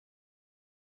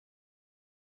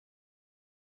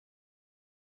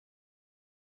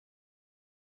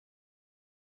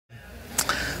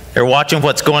They're watching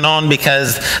what's going on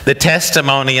because the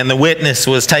testimony and the witness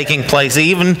was taking place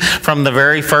even from the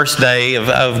very first day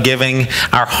of giving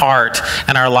our heart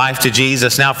and our life to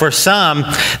Jesus. Now, for some,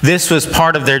 this was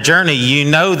part of their journey. You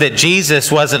know that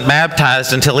Jesus wasn't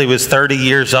baptized until he was 30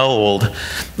 years old.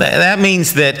 That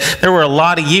means that there were a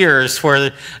lot of years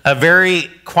where a very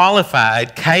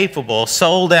qualified, capable,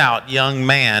 sold-out young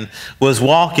man was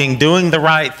walking, doing the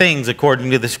right things according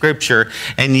to the Scripture,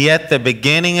 and yet the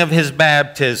beginning of his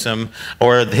baptism,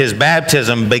 or his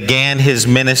baptism, began his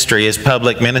ministry, his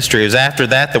public ministry. It was after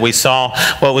that we saw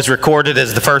what was recorded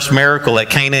as the first miracle at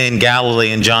Cana in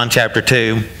Galilee in John chapter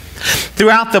 2.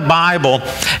 Throughout the Bible,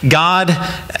 God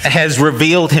has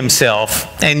revealed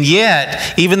himself, and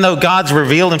yet, even though God's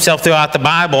revealed himself throughout the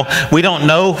Bible, we don't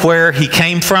know where he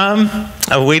came from.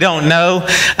 We don't know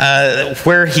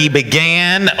where he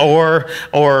began, or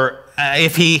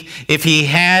if he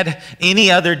had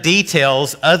any other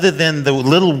details other than the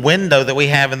little window that we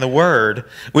have in the Word.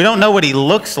 We don't know what he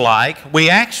looks like. We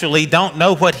actually don't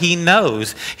know what he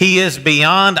knows. He is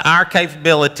beyond our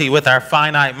capability with our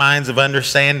finite minds of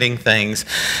understanding things.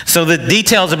 So the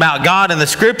details about God in the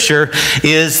Scripture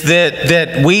is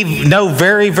that we know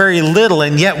very, very little,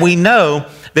 and yet we know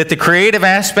that the creative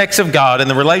aspects of God and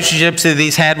the relationships that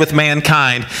he's had with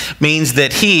mankind means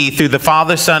that he, through the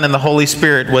Father, Son, and the Holy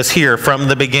Spirit, was here from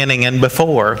the beginning and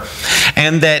before.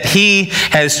 And that he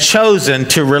has chosen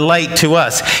to relate to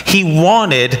us. He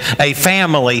wanted a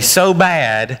family so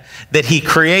bad that he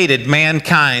created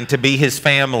mankind to be his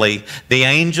family. The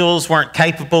angels weren't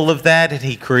capable of that, and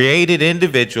he created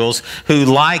individuals who,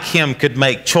 like him, could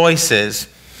make choices.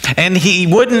 And he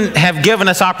wouldn't have given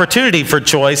us opportunity for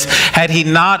choice had he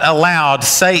not allowed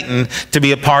Satan to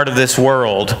be a part of this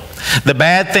world. The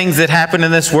bad things that happen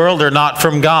in this world are not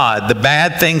from God. The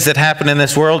bad things that happen in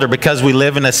this world are because we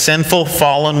live in a sinful,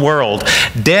 fallen world.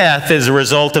 Death is a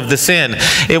result of the sin.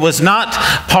 It was not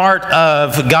part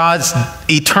of God's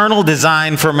eternal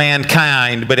design for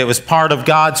mankind, but it was part of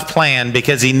God's plan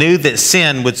because he knew that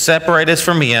sin would separate us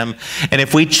from him. And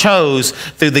if we chose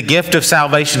through the gift of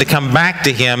salvation to come back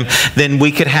to him, then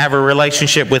we could have a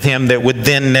relationship with him that would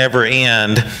then never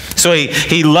end. So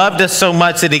he loved us so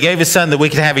much that he gave his son that we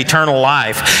could have eternal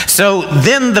life. So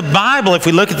then the Bible, if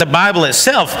we look at the Bible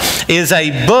itself, is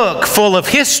a book full of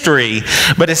history,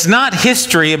 but it's not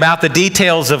history about the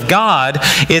details of God.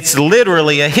 It's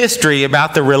literally a history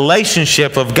about the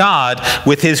relationship of God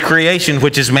with his creation,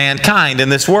 which is mankind in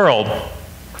this world.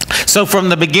 So from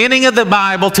the beginning of the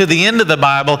Bible to the end of the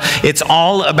Bible, it's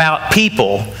all about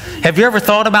people. Have you ever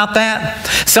thought about that?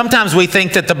 Sometimes we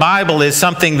think that the Bible is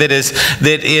something that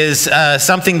is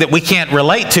something that we can't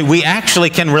relate to. We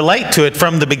actually can relate to it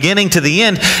from the beginning to the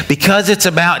end because it's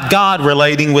about God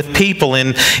relating with people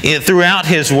throughout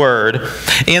his word.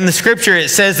 In the Scripture it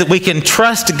says that we can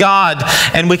trust God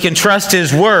and we can trust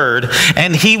his word,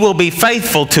 and he will be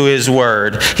faithful to his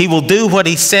word. He will do what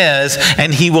he says,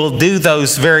 and he will do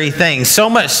those very things. So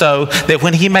much so that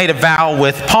when he made a vow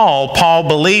with Paul, Paul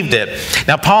believed it.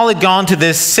 Now Paul had gone to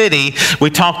this city. We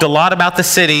talked a lot about the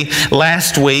city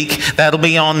last week. That'll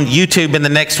be on YouTube in the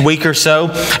next week or so.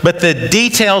 But the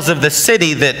details of the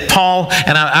city that Paul,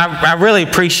 and I really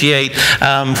appreciate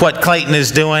what Clayton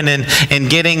is doing in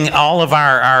getting all of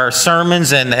our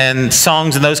sermons and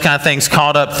songs and those kind of things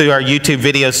caught up through our YouTube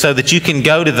videos so that you can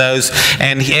go to those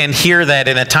and hear that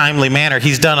in a timely manner.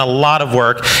 He's done a lot of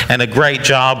work and a great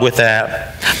job with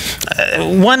that.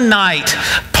 One night,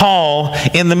 Paul,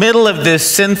 in the middle of this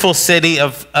sinful city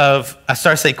of I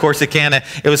started to say Corsicana,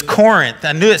 it was Corinth.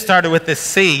 I knew it started with this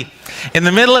C. In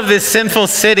the middle of this sinful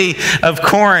city of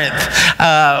Corinth,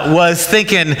 was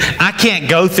thinking, I can't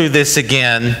go through this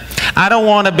again. I don't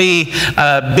want to be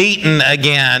beaten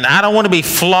again. I don't want to be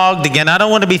flogged again. I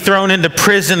don't want to be thrown into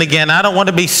prison again. I don't want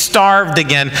to be starved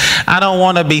again. I don't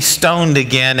want to be stoned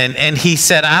again. And he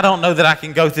said, I don't know that I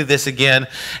can go through this again.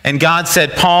 And God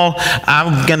said, Paul,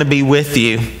 I'm going to be with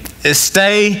you.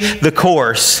 Stay the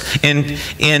course in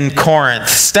Corinth.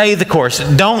 Stay the course.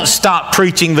 Don't stop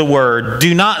preaching the word.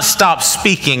 Do not stop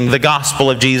speaking the gospel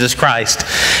of Jesus Christ.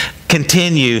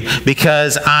 Continue,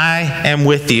 because I am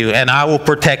with you and I will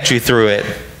protect you through it.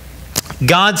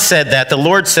 God said that. The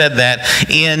Lord said that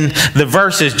in the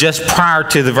verses just prior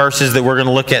to the verses that we're going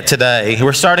to look at today.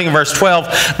 We're starting in verse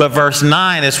 12, but verse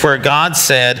 9 is where God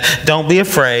said, don't be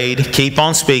afraid. Keep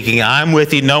on speaking. I'm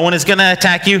with you. No one is going to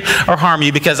attack you or harm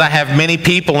you because I have many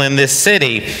people in this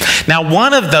city. Now,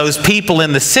 one of those people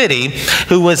in the city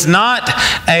who was not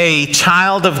a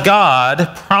child of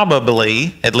God,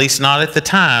 probably, at least not at the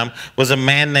time, was a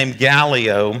man named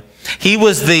Gallio. He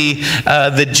was the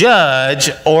judge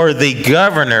or the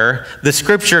governor. The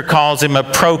scripture calls him a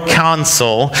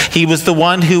proconsul. He was the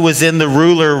one who was in the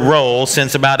ruler role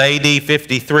since about AD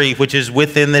 53, which is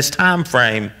within this time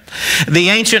frame. The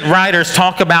ancient writers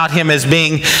talk about him as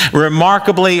being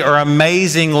remarkably or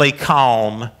amazingly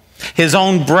calm. His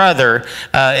own brother,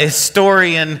 a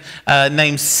historian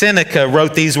named Seneca,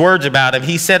 wrote these words about him.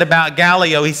 He said about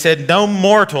Gallio, he said, "No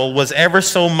mortal was ever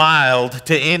so mild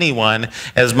to anyone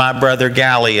as my brother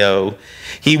Gallio.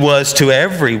 He was to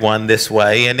everyone this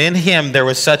way, and in him there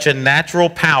was such a natural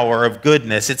power of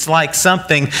goodness." It's like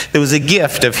something that was a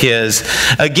gift of his,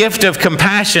 a gift of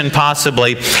compassion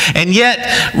possibly. And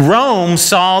yet Rome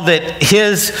saw that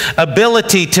his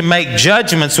ability to make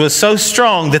judgments was so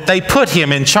strong that they put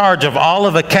him in charge of all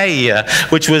of Achaia,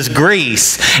 which was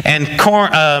Greece, and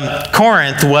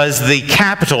Corinth was the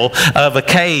capital of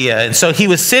Achaia. And so he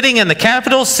was sitting in the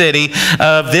capital city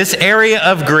of this area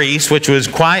of Greece, which was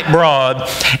quite broad,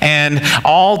 and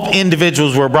all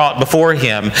individuals were brought before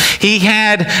him. He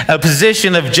had a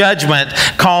position of judgment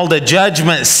called a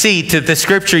judgment seat that the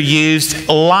scripture used,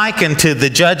 likened to the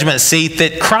judgment seat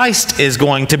that Christ is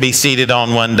going to be seated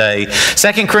on one day.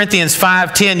 2 Corinthians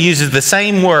 5:10 uses the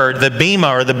same word, the bema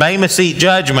or the bema seat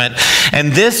judgment.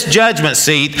 And this judgment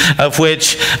seat, of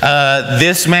which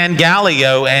this man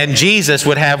Gallio and Jesus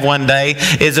would have one day,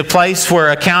 is a place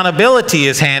where accountability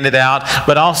is handed out,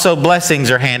 but also blessings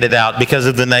are handed out because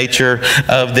of the nature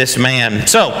of this man.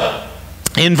 So,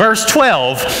 in verse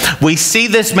 12, we see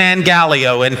this man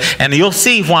Gallio, and you'll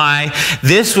see why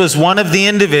this was one of the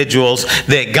individuals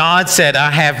that God said,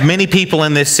 "I have many people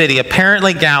in this city."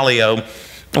 Apparently Gallio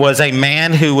was a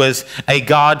man who was a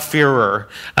God-fearer,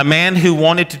 a man who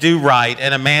wanted to do right,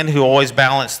 and a man who always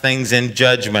balanced things in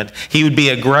judgment. He would be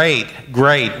a great,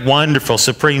 wonderful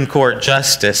Supreme Court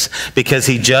justice because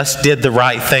he just did the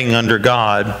right thing under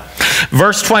God.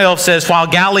 Verse 12 says, "While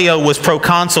Gallio was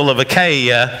proconsul of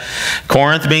Achaia,"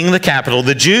 Corinth being the capital,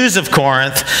 "the Jews of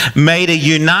Corinth made a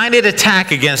united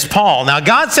attack against Paul." Now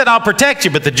God said, "I'll protect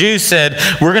you," but the Jews said,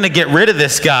 "We're going to get rid of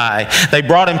this guy." They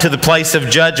brought him to the place of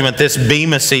judgment, this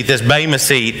bema seat, this bema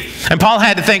seat. And Paul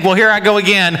had to think, well, here I go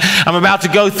again. I'm about to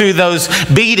go through those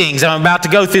beatings. I'm about to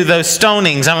go through those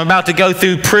stonings. I'm about to go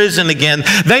through prison again.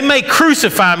 They may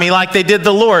crucify me like they did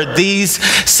the Lord. These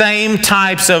same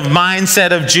types of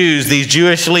mindset of Jews, these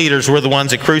Jewish leaders, were the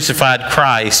ones that crucified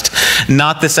Christ.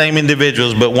 Not the same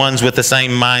individuals, but ones with the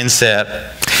same mindset.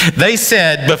 They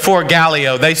said before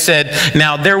Gallio, they said,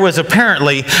 now there was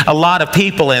apparently a lot of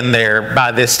people in there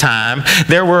by this time.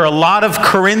 There were a lot of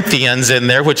Corinthians in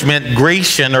there, which meant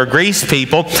Grecian or Greece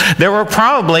people. There were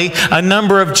probably a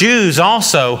number of Jews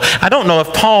also. I don't know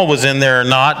if Paul was in there or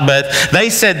not, but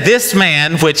they said this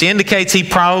man, which indicates he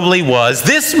probably was,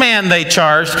 this man, they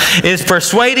charged, is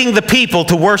persuading the people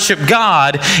to worship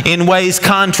God in ways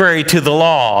contrary to the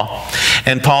law.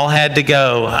 And Paul had to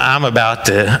go, I'm about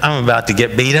to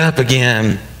get beat up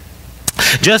again.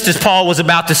 Just as Paul was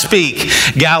about to speak,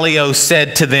 Gallio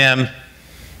said to them,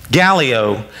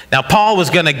 Gallio. Now Paul was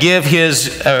going to give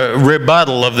his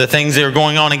rebuttal of the things that were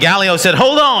going on, and Gallio said,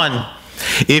 hold on.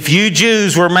 If you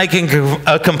Jews were making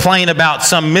a complaint about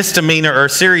some misdemeanor or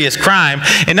serious crime,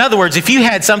 in other words, if you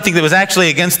had something that was actually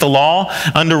against the law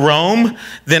under Rome,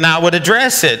 then I would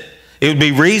address it. It would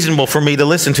be reasonable for me to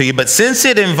listen to you. But since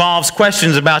it involves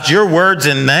questions about your words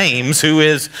and names,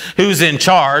 who's in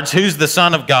charge, who's the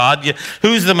Son of God,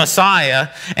 who's the Messiah,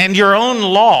 and your own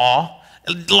law,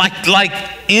 like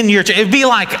in your, it'd be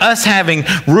like us having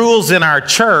rules in our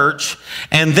church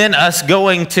and then us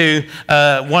going to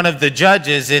one of the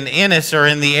judges in Ennis or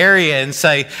in the area and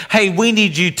say, hey, we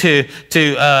need you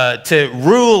to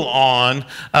rule on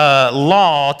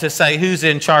law to say who's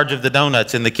in charge of the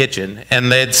donuts in the kitchen.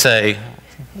 And they'd say,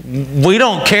 we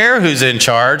don't care who's in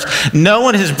charge. No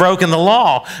one has broken the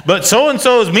law. But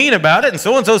so-and-so is mean about it, and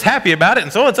so-and-so is happy about it,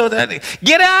 and so-and-so is happy.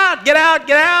 Get out, get out,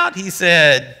 get out, he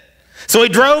said. So he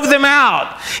drove them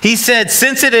out. He said,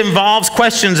 since it involves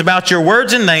questions about your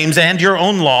words and names and your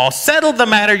own law, settle the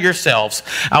matter yourselves.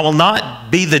 I will not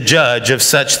be the judge of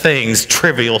such things,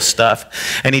 trivial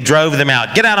stuff. And he drove them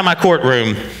out. Get out of my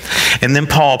courtroom. And then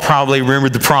Paul probably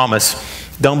remembered the promise.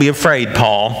 Don't be afraid,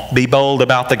 Paul. Be bold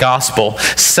about the gospel.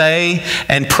 Say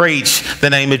and preach the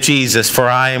name of Jesus, for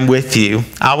I am with you.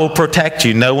 I will protect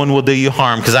you. No one will do you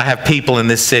harm because I have people in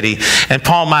this city. And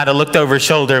Paul might have looked over his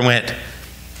shoulder and went,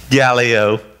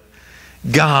 Gallio,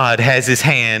 God has his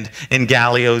hand in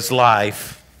Gallio's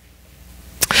life.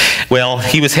 Well,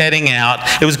 he was heading out.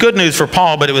 It was good news for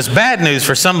Paul, but it was bad news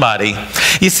for somebody.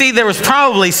 You see, there was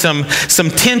probably some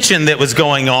tension that was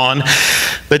going on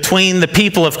between the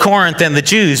people of Corinth and the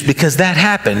Jews, because that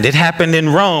happened. It happened in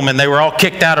Rome, and they were all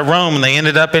kicked out of Rome, and they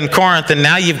ended up in Corinth. And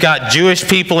now you've got Jewish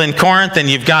people in Corinth, and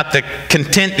you've got the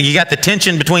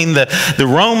tension between the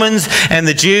Romans and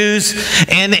the Jews.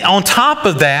 And on top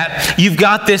of that, you've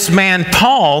got this man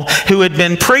Paul, who had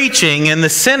been preaching in the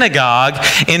synagogue.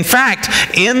 In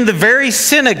fact, in the very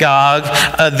synagogue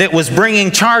that was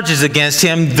bringing charges against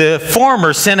him, the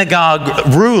former synagogue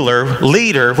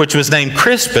leader, which was named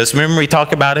Crispus. Remember we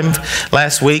talked about him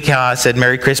last week, how I said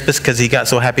Merry Crispus because he got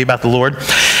so happy about the Lord.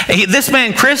 This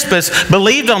man Crispus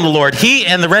believed on the Lord, he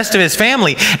and the rest of his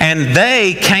family, and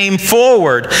they came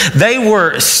forward. They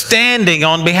were standing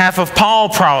on behalf of Paul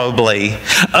probably.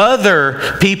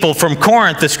 Other people from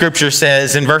Corinth, the scripture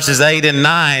says in verses 8 and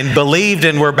 9, believed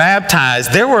and were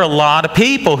baptized. There were a lot of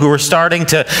people who were starting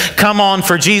to come on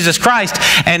for Jesus Christ.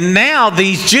 And now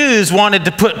these Jews wanted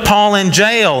to put Paul in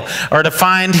jail or to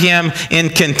find him in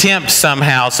contempt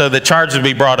somehow so the charge would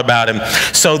be brought about him.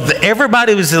 So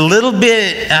everybody was a little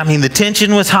bit, the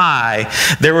tension was high.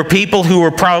 There were people who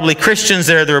were probably Christians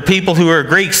there. There were people who were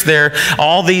Greeks there.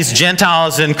 All these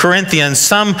Gentiles and Corinthians.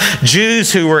 Some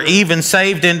Jews who were even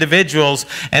saved individuals.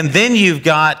 And then you've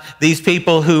got these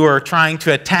people who are trying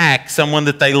to attack someone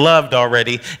that they loved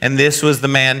already. And this was the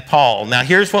man Paul. Now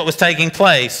here's what was taking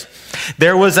place.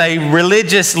 There was a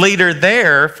religious leader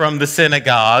there from the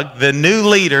synagogue, the new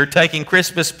leader taking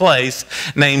Crispus' place,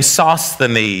 named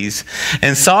Sosthenes.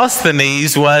 And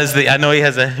Sosthenes was I know he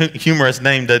has a humorous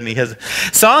name, doesn't he?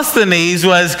 Sosthenes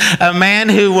was a man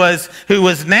who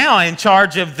was now in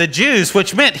charge of the Jews,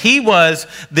 which meant he was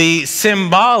the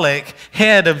symbolic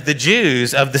head of the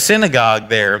Jews, of the synagogue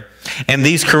there. And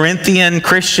these Corinthian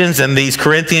Christians and these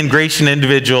Corinthian Grecian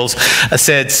individuals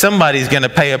said, somebody's going to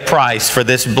pay a price for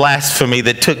this blasphemy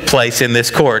that took place in this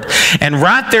court. And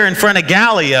right there in front of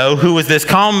Gallio, who was this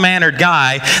calm-mannered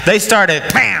guy, they started,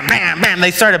 bam, bam, bam, they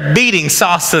started beating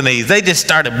Sosthenes. They just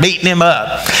started beating him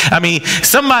up.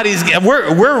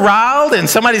 We're riled and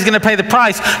somebody's going to pay the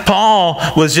price. Paul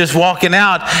was just walking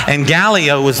out and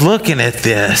Gallio was looking at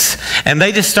this. And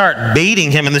they just start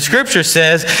beating him. And the scripture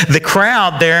says the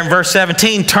crowd there in verse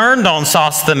 17 turned on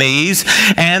Sosthenes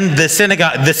and the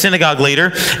synagogue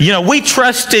leader. We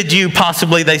trusted you,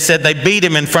 possibly, they said. They beat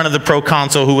him in front of the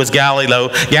proconsul, who was Gallio,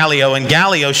 and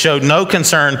Gallio showed no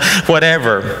concern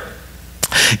whatever.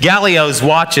 Gallio's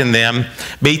watching them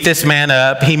beat this man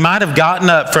up. He might have gotten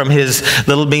up from his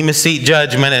little Bema seat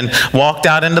judgment and walked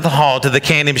out into the hall to the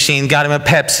candy machine, got him a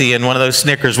Pepsi and one of those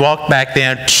Snickers, walked back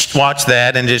there, watched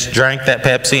that, and just drank that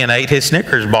Pepsi and ate his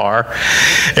Snickers bar.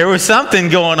 There was something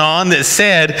going on that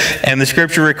said, and the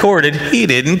scripture recorded, he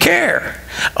didn't care.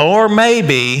 Or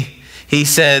maybe he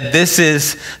said, this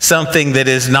is something that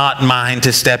is not mine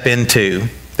to step into.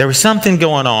 There was something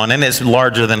going on, and it's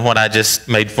larger than what I just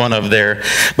made fun of there.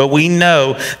 But we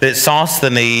know that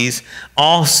Sosthenes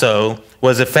also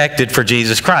was affected for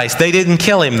Jesus Christ. They didn't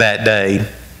kill him that day.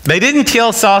 They didn't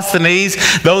kill Sosthenes,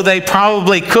 though they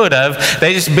probably could have.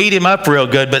 They just beat him up real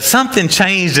good. But something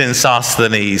changed in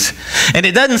Sosthenes. And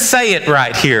it doesn't say it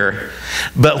right here.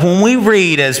 But when we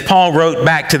read, as Paul wrote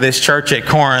back to this church at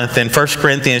Corinth in 1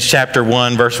 Corinthians chapter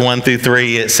 1, verse 1 through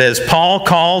 3, it says, Paul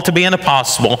called to be an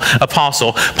apostle.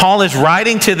 Paul is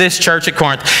writing to this church at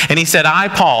Corinth, and he said, I,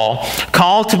 Paul,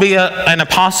 called to be an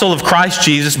apostle of Christ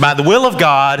Jesus by the will of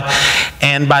God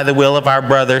and by the will of our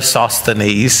brother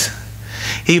Sosthenes.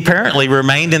 He apparently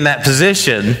remained in that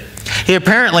position. He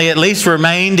apparently at least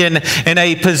remained in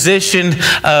a position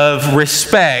of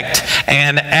respect.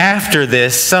 And after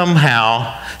this,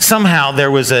 somehow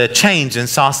there was a change in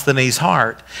Sosthenes'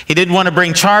 heart. He didn't want to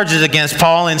bring charges against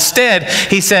Paul. Instead,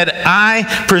 he said, I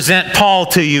present Paul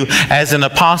to you as an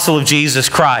apostle of Jesus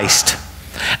Christ.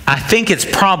 I think it's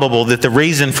probable that the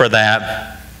reason for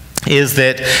that is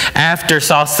that after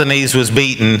Sosthenes was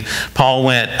beaten, Paul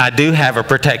went, I do have a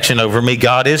protection over me.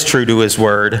 God is true to his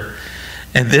word.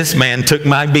 And this man took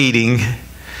my beating.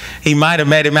 He might have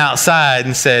met him outside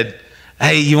and said,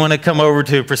 hey, you want to come over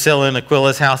to Priscilla and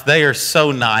Aquila's house? They are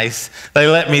so nice. They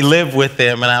let me live with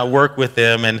them and I work with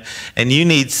them. And you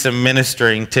need some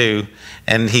ministering too.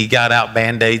 And he got out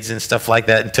Band-Aids and stuff like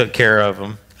that and took care of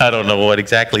them. I don't know what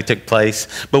exactly took place,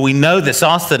 but we know that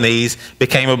Sosthenes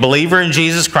became a believer in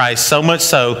Jesus Christ, so much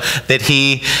so that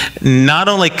he not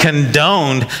only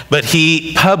condoned, but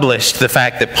he published the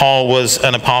fact that Paul was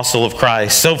an apostle of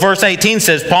Christ. So verse 18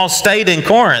 says, Paul stayed in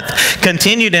Corinth,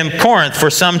 continued in Corinth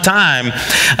for some time.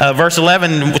 Verse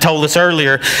 11 told us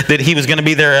earlier that he was going to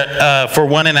be there for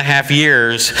 1.5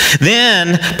 years.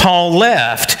 Then Paul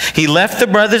left. he left the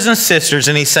brothers and sisters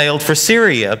and he sailed for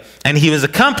Syria. And he was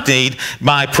accompanied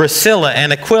by Priscilla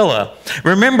and Aquila.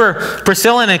 Remember,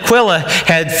 Priscilla and Aquila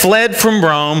had fled from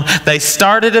Rome. They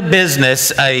started a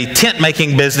business, a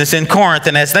tent-making business in Corinth.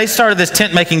 And as they started this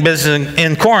tent-making business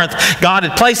in Corinth, God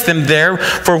had placed them there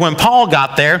for when Paul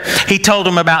got there. He told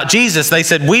them about Jesus. They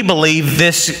said, we believe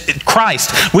this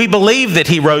Christ. We believe that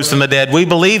he rose from the dead. We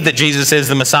believe that Jesus is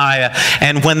the Messiah.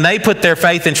 And when they put their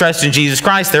faith and trust in Jesus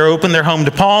Christ, they opened their home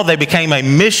to Paul. They became a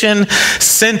mission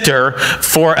center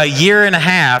for a year and a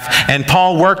half. And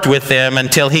Paul worked with them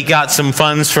until he got some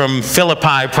funds from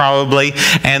Philippi probably.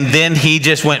 And then he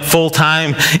just went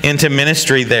full-time into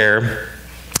ministry there.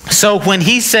 So when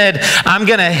he said, I'm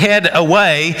going to head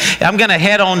away, I'm going to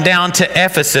head on down to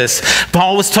Ephesus.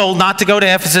 Paul was told not to go to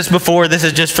Ephesus before. This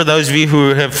is just for those of you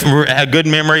who have a good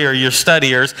memory or you're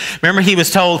studiers. Remember, he was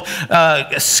told,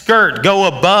 go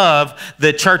above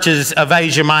the churches of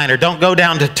Asia Minor. Don't go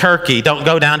down to Turkey. Don't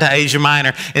go down to Asia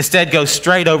Minor. Instead, go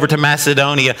straight over to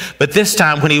Macedonia. But this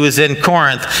time when he was in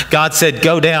Corinth, God said,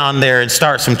 go down there and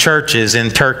start some churches in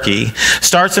Turkey.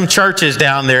 Start some churches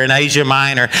down there in Asia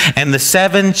Minor. And the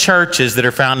 7 churches that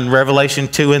are found in Revelation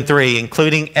 2 and 3,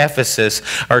 including Ephesus,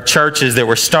 are churches that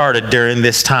were started during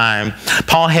this time.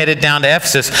 Paul headed down to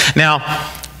Ephesus.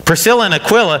 Now, Priscilla and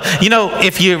Aquila, you know,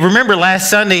 if you remember last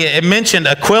Sunday, it mentioned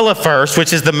Aquila first,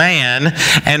 which is the man,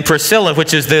 and Priscilla,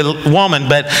 which is the woman,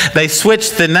 but they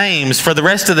switched the names for the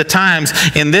rest of the times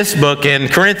in this book, in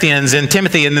Corinthians and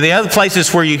Timothy, and the other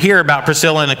places where you hear about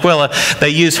Priscilla and Aquila, they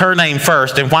use her name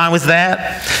first. And why was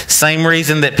that? Same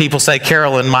reason that people say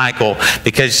Carol and Michael,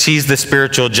 because she's the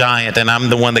spiritual giant, and I'm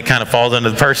the one that kind of falls under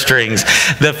the purse strings.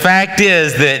 The fact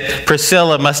is that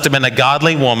Priscilla must have been a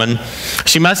godly woman.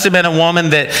 She must have been a woman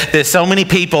that so many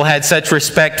people had such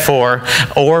respect for,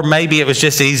 or maybe it was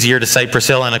just easier to say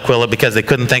Priscilla and Aquila because they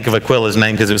couldn't think of Aquila's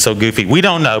name because it was so goofy. We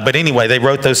don't know, but anyway, they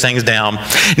wrote those things down.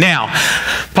 Now,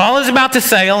 Paul is about to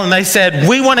sail, and they said,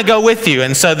 we want to go with you.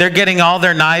 And so they're getting all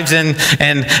their knives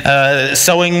and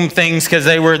sewing things because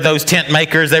they were those tent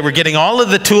makers. They were getting all of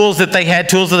the tools that they had,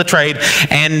 tools of the trade,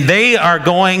 and they are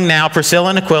going now, Priscilla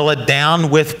and Aquila,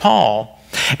 down with Paul.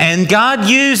 And God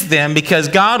used them because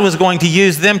God was going to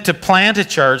use them to plant a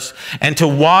church and to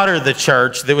water the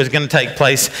church that was going to take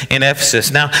place in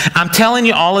Ephesus. Now, I'm telling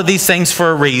you all of these things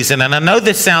for a reason. And I know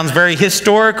this sounds very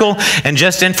historical and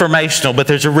just informational, but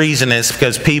there's a reason. It's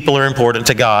because people are important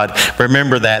to God.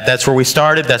 Remember that. That's where we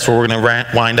started. That's where we're going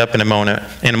to wind up in a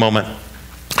moment.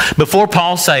 Before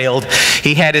Paul sailed,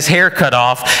 he had his hair cut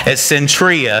off at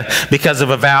Centuria because of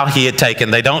a vow he had taken.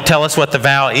 They don't tell us what the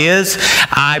vow is.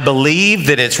 I believe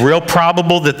that it's real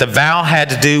probable that the vow had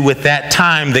to do with that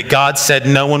time that God said,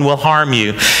 no one will harm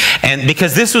you. And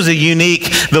because this was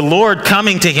the Lord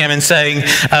coming to him and saying,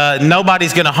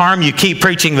 nobody's going to harm you, keep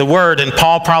preaching the word. And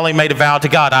Paul probably made a vow to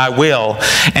God, I will.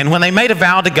 And when they made a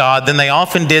vow to God, then they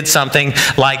often did something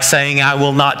like saying, I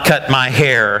will not cut my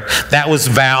hair. That was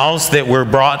vows that were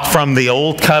brought from the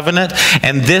old covenant.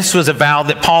 And this was a vow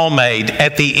that Paul made.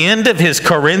 At the end of his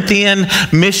Corinthian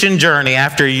mission journey,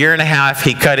 after a year and a half,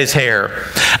 he cut his hair.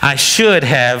 I should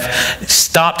have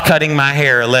stopped cutting my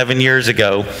hair 11 years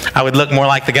ago. I would look more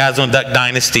like the guys on Duck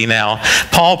Dynasty now.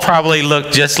 Paul probably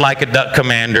looked just like a duck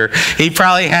commander. He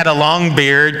probably had a long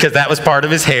beard because that was part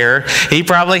of his hair. He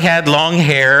probably had long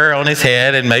hair on his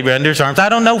head and maybe under his arms. I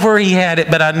don't know where he had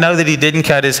it, but I know that he didn't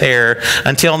cut his hair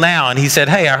until now. And he said,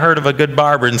 hey, I heard of a good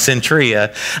barber in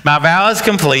Centuria. My vow is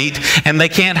complete and they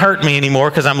can't hurt me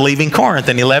anymore because I'm leaving Corinth.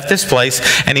 And he left this place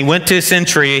and he went to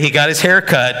Centuria. He got his hair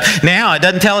cut. Now, it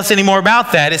doesn't tell us any more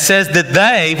about that. It says that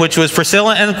they, which was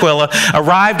Priscilla and Aquila,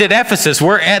 arrived at Ephesus.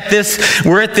 We're at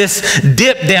this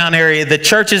dip down area, the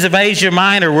churches of Asia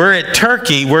Minor. We're at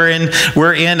Turkey. We're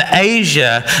in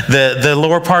Asia, the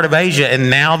lower part of Asia. And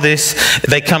now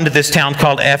they come to this town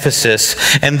called Ephesus.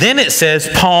 And then it says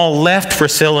Paul left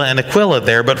Priscilla and Aquila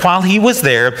there. But while he was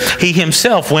there, he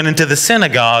himself went into the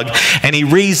synagogue and he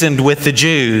reasoned with the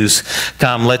Jews.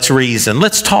 Come, let's reason.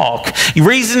 Let's talk.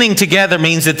 Reasoning together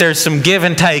means that there's some give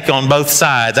and take on both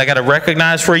sides. I got to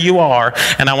recognize where you are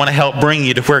and I want to help bring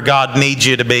you to where God needs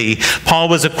you to be. Paul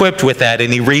was equipped with that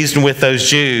and he reasoned with those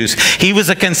Jews. He was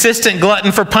a consistent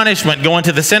glutton for punishment going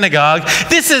to the synagogue.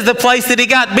 This is the place that he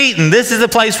got beaten. This is the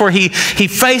place where he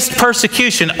faced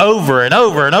persecution over and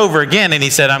over and over again. And he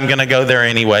said, I'm going to go there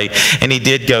anyway. And he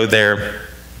did go there.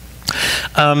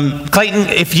 Clayton,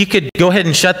 if you could go ahead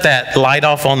and shut that light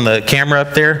off on the camera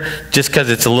up there, just because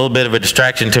it's a little bit of a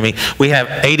distraction to me. We have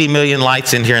 80 million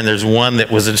lights in here, and there's one that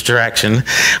was a distraction.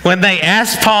 When they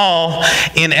asked Paul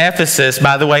in Ephesus,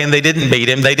 by the way, and they didn't beat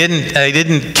him, they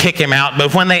didn't kick him out,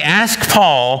 but when they asked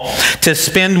Paul to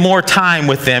spend more time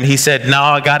with them, he said, no,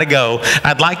 I got to go.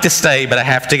 I'd like to stay, but I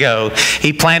have to go.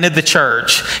 He planted the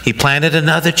church. He planted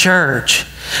another church.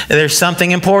 There's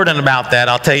something important about that.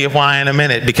 I'll tell you why in a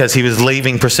minute, because he was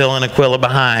leaving Priscilla and Aquila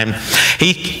behind.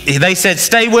 They said,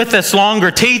 stay with us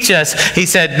longer, teach us. He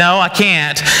said, no, I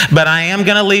can't, but I am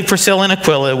going to leave Priscilla and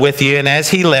Aquila with you. And as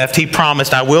he left, he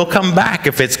promised, I will come back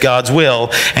if it's God's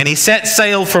will. And he set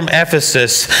sail from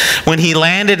Ephesus. When he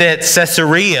landed at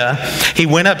Caesarea, he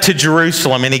went up to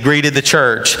Jerusalem and he greeted the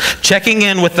church, checking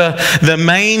in with the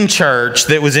main church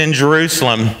that was in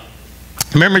Jerusalem.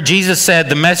 Remember, Jesus said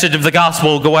the message of the gospel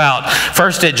will go out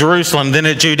first at Jerusalem, then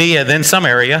at Judea, then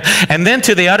Samaria, and then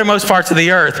to the uttermost parts of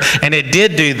the earth. And it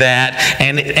did do that,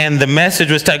 and the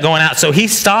message was going out. So he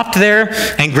stopped there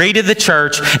and greeted the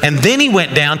church, and then he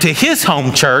went down to his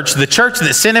home church, the church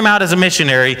that sent him out as a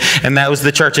missionary, and that was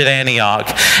the church at Antioch.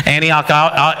 Antioch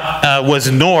was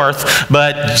north,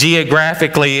 but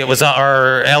geographically, it was,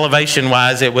 or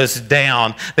elevation-wise, it was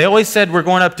down. They always said we're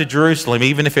going up to Jerusalem,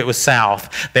 even if it was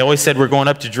south. They always said we're going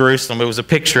up to Jerusalem. It was a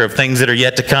picture of things that are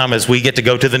yet to come as we get to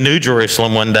go to the New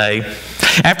Jerusalem one day.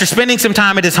 After spending some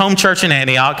time at his home church in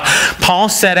Antioch, Paul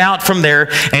set out from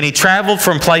there and he traveled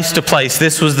from place to place.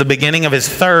 This was the beginning of his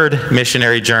third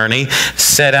missionary journey,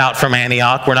 set out from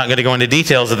Antioch. We're not going to go into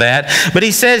details of that, but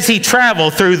he says he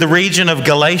traveled through the region of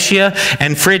Galatia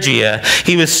and Phrygia.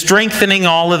 He was strengthening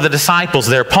all of the disciples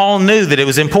there. Paul knew that it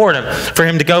was important for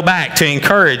him to go back, to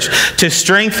encourage, to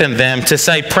strengthen them, to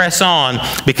say, press on,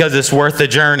 because it's worth the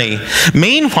journey.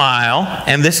 Meanwhile,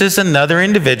 and this is another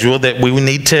individual that we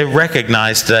need to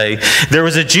recognize today, there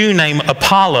was a Jew named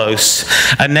Apollos,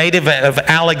 a native of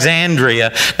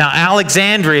Alexandria. Now,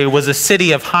 Alexandria was a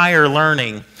city of higher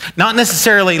learning, not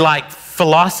necessarily like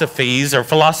philosophies or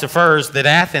philosophers that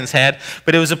Athens had,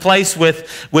 but it was a place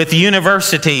with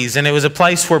universities, and it was a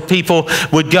place where people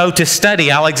would go to study.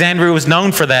 Alexandria was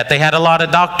known for that. They had a lot of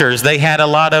doctors. They had a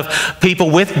lot of people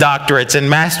with doctorates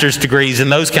and master's degrees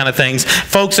and those kind of things,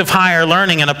 folks of higher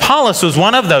learning, and Apollos was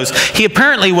one of those. He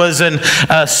apparently was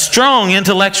a strong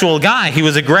intellectual guy. He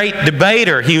was a great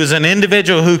debater. He was an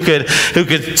individual who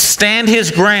could stand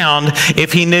his ground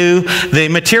if he knew the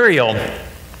material.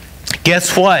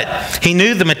 Guess what? He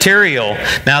knew the material.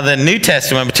 Now, the New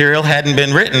Testament material hadn't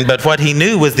been written, but what he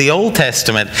knew was the Old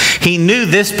Testament. He knew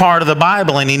this part of the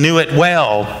Bible, and he knew it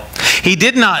well. He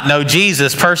did not know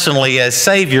Jesus personally as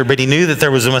Savior, but he knew that there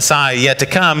was a Messiah yet to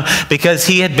come because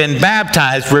he had been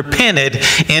baptized, repented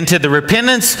into the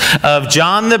repentance of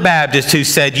John the Baptist, who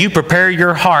said, you prepare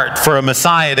your heart for a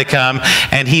Messiah to come.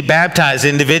 And he baptized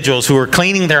individuals who were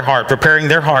cleaning their heart, preparing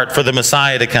their heart for the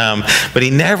Messiah to come. But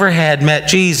he never had met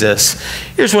Jesus.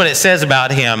 Here's what it says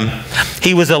about him.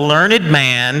 He was a learned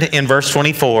man in verse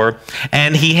 24,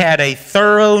 and he had a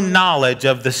thorough knowledge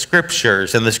of the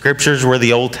Scriptures. And the Scriptures were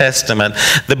the Old Testament,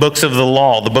 the books of the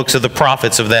law, the books of the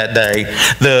prophets of that day,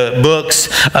 the books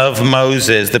of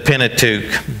Moses, the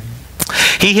Pentateuch.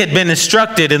 He had been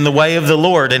instructed in the way of the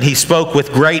Lord, and he spoke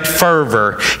with great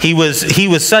fervor. He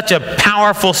was such a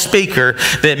powerful speaker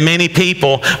that many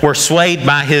people were swayed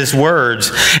by his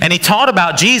words. And he taught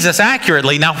about Jesus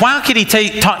accurately. Now, why could he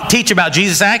teach about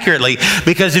Jesus accurately?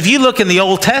 Because if you look in the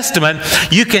Old Testament,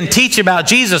 you can teach about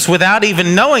Jesus without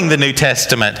even knowing the New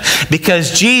Testament.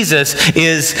 Because Jesus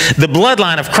is the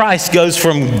bloodline of Christ, goes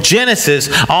from Genesis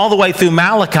all the way through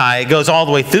Malachi. It goes all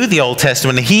the way through the Old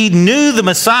Testament. He knew the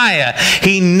Messiah.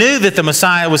 He knew that the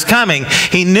Messiah was coming.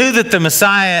 He knew that the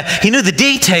Messiah, he knew the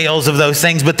details of those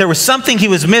things, but there was something he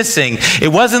was missing. It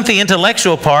wasn't the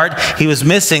intellectual part. He was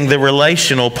missing the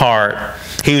relational part.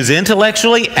 He was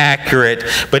intellectually accurate,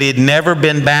 but he had never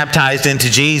been baptized into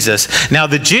Jesus. Now,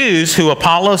 the Jews, who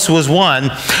Apollos was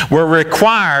one, were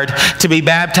required to be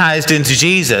baptized into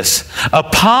Jesus.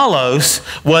 Apollos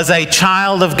was a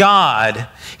child of God.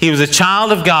 He was a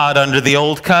child of God under the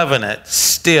Old Covenant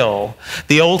still.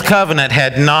 The Old Covenant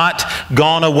had not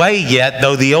gone away yet,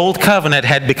 though the Old Covenant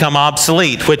had become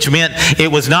obsolete, which meant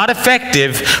it was not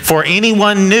effective for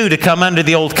anyone new to come under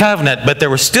the Old Covenant, but there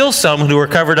were still some who were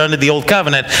covered under the Old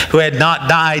Covenant who had not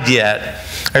died yet.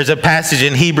 There's a passage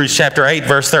in Hebrews chapter 8,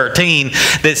 verse 13,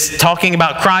 that's talking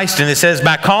about Christ, and it says,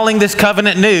 by calling this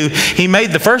covenant new, he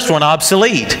made the first one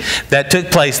obsolete. That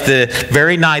took place the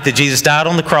very night that Jesus died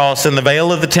on the cross, and the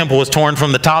veil of the temple was torn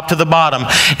from the top to the bottom,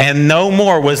 and no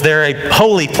more was there a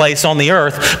holy place on the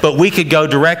earth, but we could go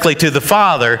directly to the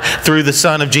Father through the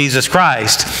Son of Jesus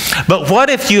Christ. But what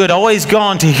if you had always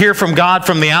gone to hear from God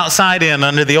from the outside in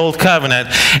under the old covenant,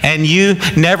 and you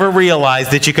never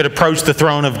realized that you could approach the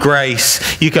throne of grace?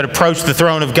 You could approach the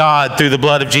throne of God through the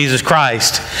blood of Jesus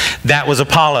Christ. That was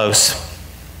Apollos.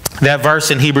 That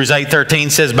verse in Hebrews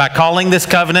 8:13 says, by calling this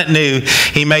covenant new,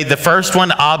 he made the first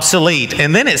one obsolete.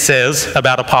 And then it says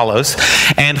about Apollos,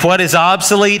 and what is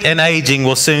obsolete and aging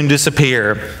will soon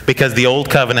disappear, because the old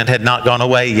covenant had not gone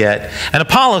away yet. And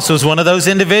Apollos was one of those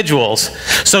individuals.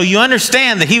 So you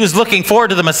understand that he was looking forward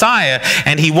to the Messiah,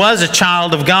 and he was a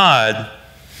child of God.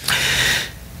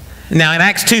 Now in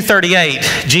Acts 2:38,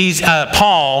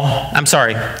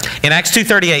 in Acts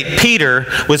 2:38, Peter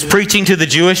was preaching to the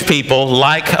Jewish people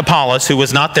like Apollos, who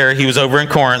was not there. He was over in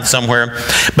Corinth somewhere.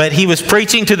 But he was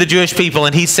preaching to the Jewish people,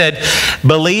 and he said,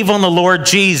 believe on the Lord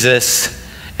Jesus,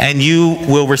 and you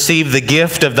will receive the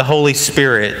gift of the Holy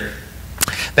Spirit.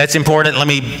 That's important. Let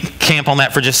me camp on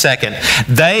that for just a second.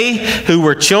 They who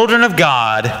were children of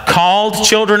God, called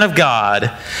children of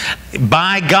God,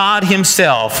 by God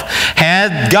himself,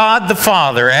 had God the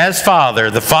Father as Father,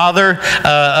 the Father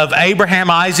of Abraham,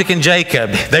 Isaac, and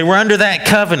Jacob. They were under that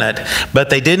covenant, but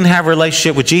they didn't have a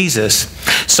relationship with Jesus.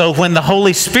 So when the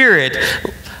Holy Spirit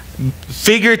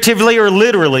figuratively or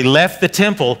literally left the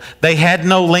temple, they had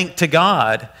no link to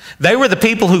God. They were the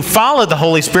people who followed the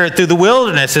Holy Spirit through the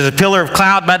wilderness as a pillar of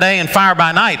cloud by day and fire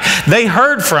by night. They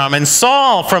heard from and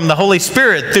saw from the Holy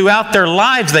Spirit throughout their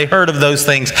lives. They heard of those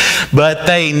things, but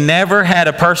they never had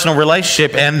a personal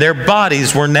relationship, and their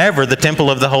bodies were never the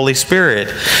temple of the Holy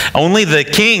Spirit. Only the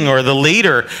king or the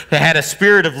leader had a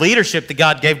spirit of leadership that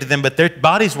God gave to them, but their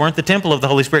bodies weren't the temple of the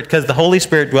Holy Spirit, because the Holy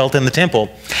Spirit dwelt in the temple.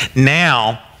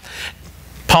 Now,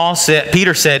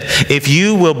 Peter said, if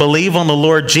you will believe on the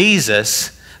Lord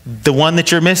Jesus, the one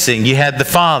that you're missing, you had the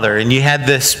Father and you had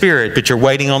the Spirit, but you're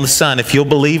waiting on the Son. If you'll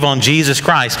believe on Jesus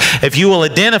Christ, if you will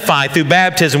identify through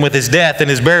baptism with his death and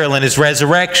his burial and his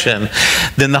resurrection,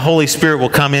 then the Holy Spirit will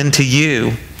come into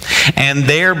you. And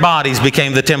their bodies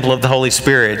became the temple of the Holy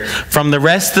Spirit. From the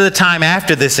rest of the time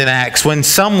after this in Acts, when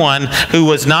someone who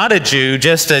was not a Jew,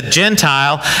 just a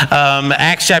Gentile,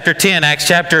 Acts chapter 10, Acts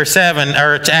chapter 7,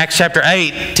 or Acts chapter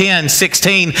 8, 10,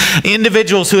 16,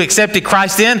 individuals who accepted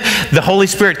Christ then, the Holy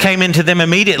Spirit came into them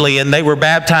immediately and they were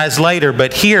baptized later.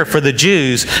 But here, for the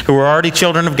Jews who were already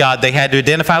children of God, they had to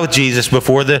identify with Jesus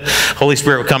before the Holy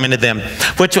Spirit would come into them.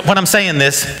 When I'm saying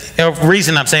this, the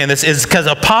reason I'm saying this is because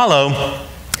Apollo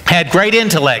had great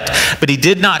intellect, but he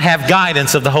did not have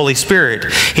guidance of the Holy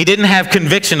Spirit. He didn't have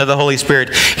conviction of the Holy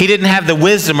Spirit. He didn't have the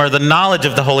wisdom or the knowledge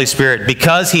of the Holy Spirit,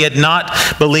 because he had not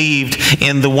believed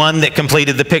in the one that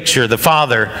completed the picture, the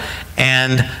Father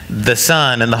and the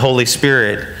Son and the Holy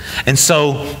Spirit. And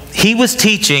so he was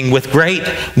teaching with great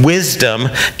wisdom,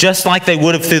 just like they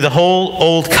would have through the whole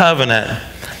Old Covenant.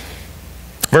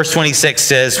 Verse 26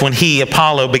 says, when he,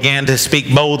 Apollo, began to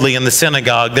speak boldly in the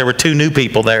synagogue, there were two new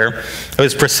people there. It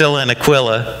was Priscilla and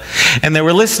Aquila. And they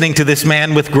were listening to this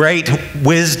man with great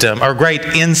wisdom, or great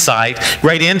insight,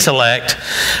 great intellect,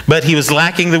 but he was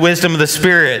lacking the wisdom of the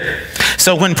Spirit.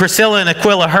 So when Priscilla and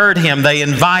Aquila heard him, they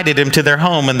invited him to their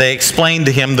home, and they explained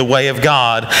to him the way of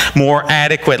God more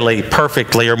adequately,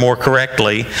 perfectly, or more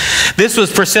correctly. This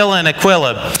was Priscilla and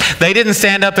Aquila. They didn't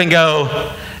stand up and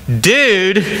go,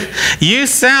 dude, you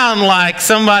sound like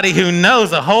somebody who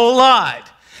knows a whole lot.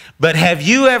 But have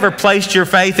you ever placed your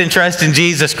faith and trust in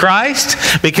Jesus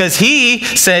Christ? Because he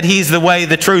said he's the way,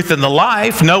 the truth, and the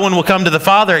life. No one will come to the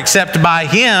Father except by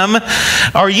him.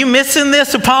 Are you missing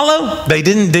this, Apollo? They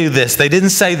didn't do this. They didn't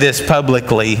say this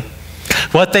publicly.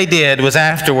 What they did was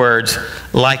afterwards,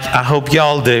 like I hope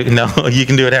y'all do. No, you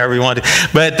can do it however you want to.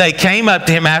 But they came up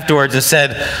to him afterwards and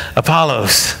said,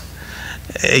 Apollos,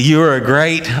 you are a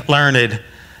great, learned,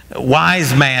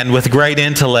 wise man with great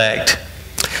intellect.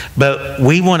 But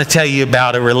we want to tell you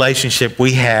about a relationship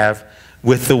we have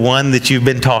with the one that you've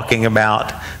been talking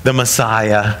about, the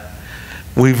Messiah.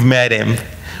 We've met him.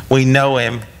 We know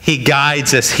him. He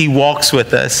guides us. He walks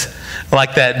with us.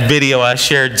 Like that video I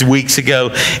shared weeks ago.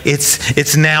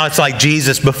 It's like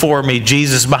Jesus before me,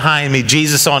 Jesus behind me,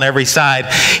 Jesus on every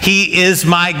side. He is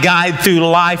my guide through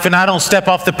life, and I don't step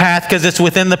off the path because it's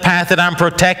within the path that I'm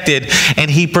protected. And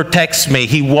he protects me.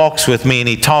 He walks with me and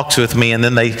he talks with me. And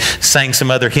then they sang some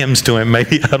other hymns to him.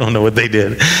 Maybe, I don't know what they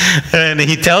did. And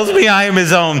he tells me I am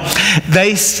his own.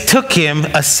 They took him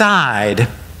aside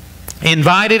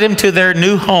invited him to their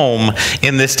new home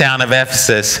in this town of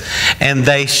Ephesus, and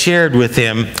they shared with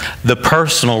him the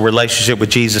personal relationship with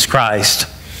Jesus Christ.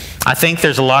 I think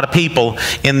there's a lot of people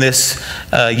in this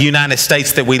United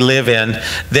States that we live in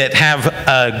that have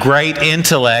a great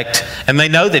intellect, and they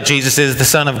know that Jesus is the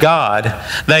Son of God.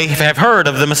 They have heard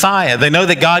of the Messiah. They know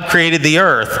that God created the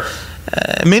earth.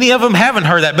 Many of them haven't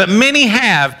heard that, but many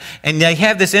have, and they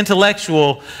have this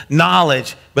intellectual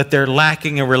knowledge, but they're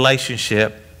lacking a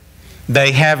relationship.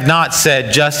 They have not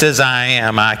said, just as I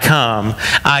am, I come.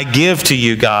 I give to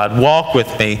you, God. Walk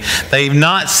with me. They've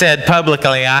not said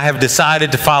publicly, I have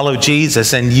decided to follow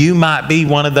Jesus. And you might be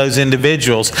one of those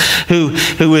individuals who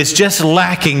is just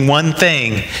lacking one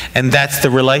thing, and that's the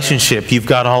relationship. You've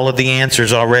got all of the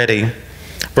answers already.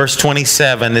 Verse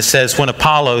 27, it says, when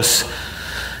Apollos...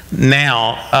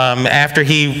 Now, after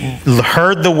he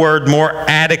heard the word more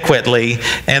adequately,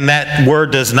 and that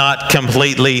word does not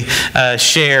completely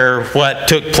share what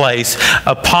took place,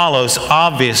 Apollos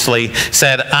obviously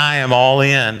said, I am all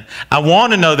in. I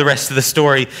want to know the rest of the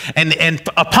story. And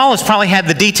Apollos probably had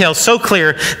the details so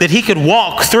clear that he could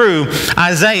walk through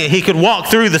Isaiah. He could walk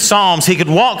through the Psalms. He could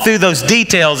walk through those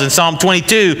details in Psalm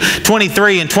 22,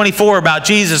 23, and 24 about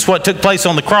Jesus, what took place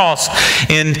on the cross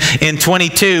in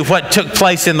 22, what took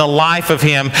place in the life of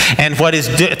him, and what is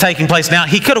taking place now.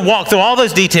 He could have walked through all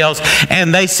those details,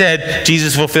 and they said,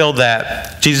 Jesus fulfilled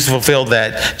that. Jesus fulfilled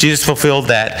that. Jesus fulfilled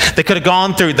that. They could have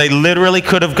gone through, they literally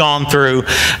could have gone through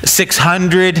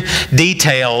 600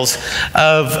 details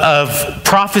of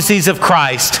prophecies of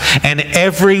Christ, and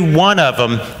every one of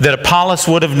them that Apollos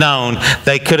would have known,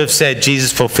 they could have said,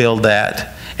 Jesus fulfilled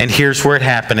that. And here's where it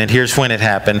happened, and here's when it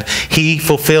happened. He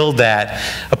fulfilled that.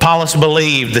 Apollos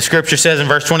believed. The scripture says in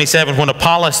verse 27, when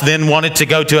Apollos then wanted to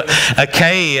go to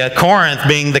Achaia, Corinth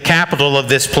being the capital of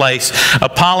this place,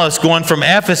 Apollos going from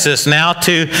Ephesus now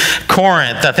to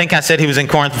Corinth. I think I said he was in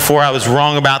Corinth before. I was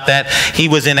wrong about that. He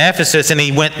was in Ephesus, and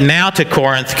he went now to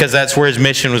Corinth because that's where his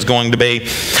mission was going to be.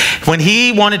 When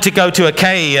he wanted to go to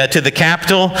Achaia, to the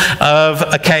capital of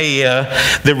Achaia,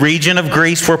 the region of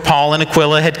Greece where Paul and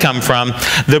Aquila had come from,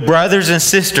 the brothers and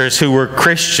sisters who were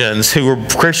Christians, who were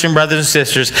Christian brothers and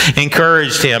sisters,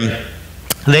 encouraged him.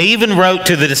 They even wrote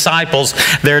to the disciples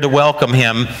there to welcome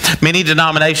him. Many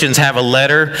denominations have a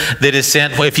letter that is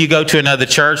sent. If you go to another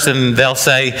church, then they'll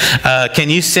say, can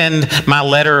you send my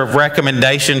letter of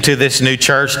recommendation to this new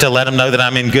church to let them know that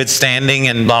I'm in good standing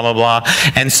and blah, blah, blah.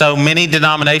 And so many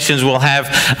denominations will have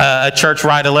a church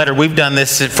write a letter. We've done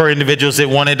this for individuals that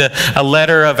wanted a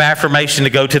letter of affirmation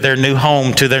to go to their new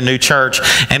home, to their new church.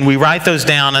 And we write those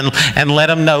down and let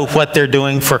them know what they're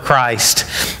doing for Christ.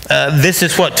 This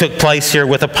is what took place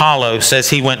here with Apollos as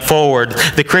he went forward.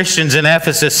 The Christians in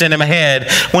Ephesus sent him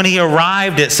ahead. When he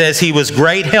arrived, it says he was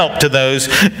great help to those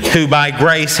who by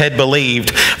grace had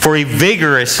believed. For he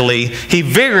vigorously,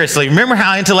 remember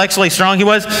how intellectually strong he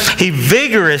was? He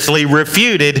vigorously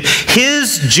refuted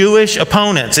his Jewish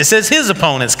opponents. It says his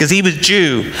opponents because he was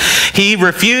Jew. He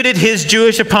refuted his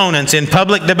Jewish opponents in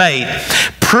public debate,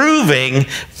 proving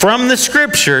from the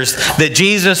scriptures that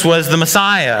Jesus was the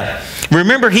Messiah.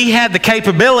 Remember, he had the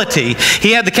capability.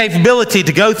 He had the capability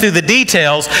to go through the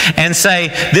details and say,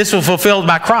 this was fulfilled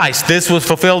by Christ. This was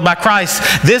fulfilled by Christ.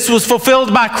 This was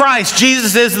fulfilled by Christ.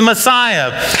 Jesus is the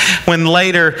Messiah. When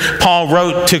later Paul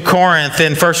wrote to Corinth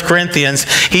in 1 Corinthians,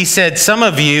 he said, some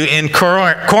of you in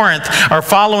Corinth are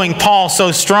following Paul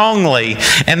so strongly.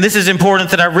 And this is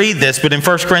important that I read this, but in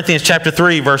 1 Corinthians chapter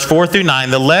 3, verse 4 through 9,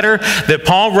 the letter that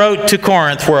Paul wrote to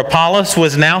Corinth where Apollos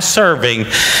was now serving,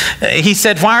 he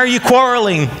said, why are you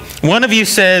quarreling? One of you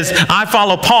says, I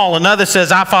follow Paul. Another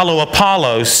says, I follow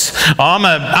Apollos. I'm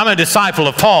a disciple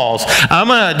of Paul's. I'm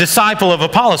a disciple of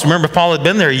Apollos. Remember, Paul had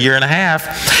been there a year and a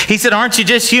half. He said, aren't you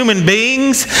just human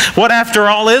beings? What after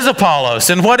all is Apollos?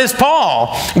 And what is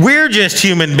Paul? We're just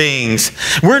human beings.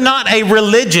 We're not a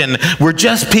religion. We're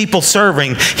just people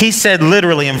serving. He said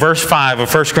literally in verse 5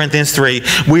 of 1 Corinthians 3,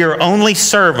 we are only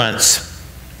servants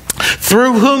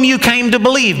through whom you came to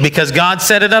believe, because God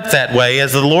set it up that way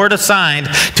as the Lord assigned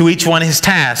to each one his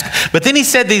task. But then he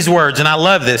said these words, and I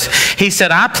love this. He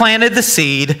said, I planted the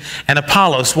seed and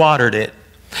Apollos watered it.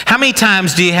 How many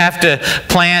times do you have to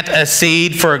plant a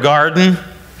seed for a garden,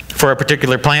 for a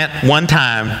particular plant? One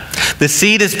time. The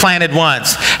seed is planted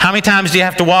once. How many times do you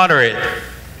have to water it?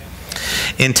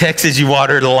 In Texas, you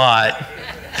water it a lot.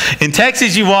 In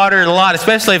Texas, you water it a lot,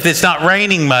 especially if it's not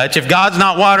raining much. If God's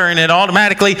not watering it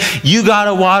automatically, you got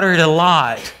to water it a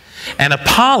lot. And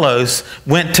Apollos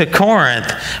went to Corinth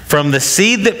from the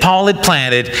seed that Paul had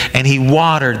planted, and he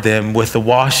watered them with the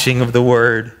washing of the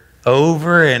word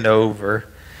over and over,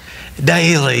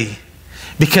 daily,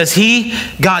 because he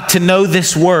got to know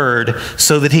this word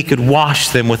so that he could wash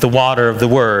them with the water of the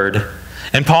word.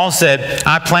 And Paul said,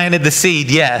 I planted the seed,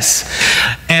 yes.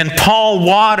 And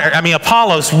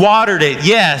Apollos watered it,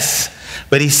 yes.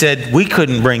 But he said, we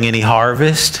couldn't bring any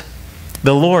harvest.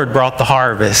 The Lord brought the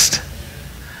harvest.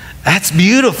 That's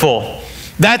beautiful.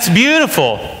 That's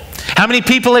beautiful. How many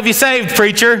people have you saved,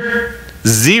 preacher?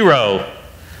 Zero.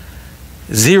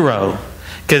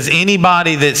 Because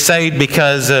anybody that's saved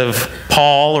because of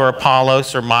Paul or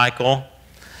Apollos or Michael,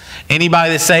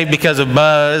 anybody that's saved because of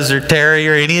Buzz or Terry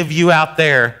or any of you out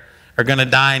there are going to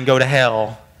die and go to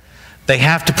hell. They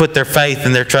have to put their faith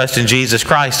and their trust in Jesus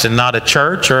Christ and not a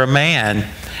church or a man.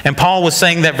 And Paul was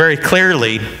saying that very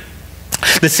clearly.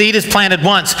 The seed is planted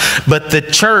once, but the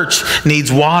church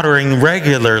needs watering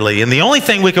regularly. And the only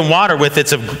thing we can water with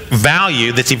that's of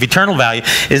value, that's of eternal value,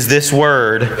 is this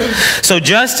word. So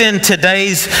just in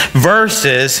today's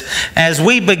verses, as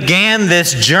we began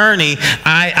this journey,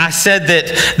 I said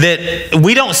that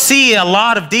we don't see a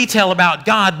lot of detail about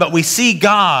God, but we see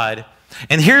God.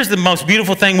 And here's the most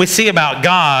beautiful thing we see about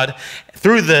God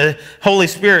through the Holy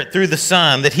Spirit, through the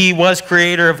Son, that He was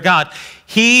creator of God.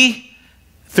 He,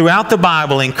 throughout the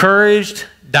Bible, encouraged,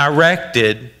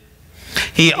 directed.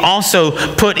 He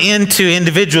also put into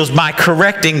individuals by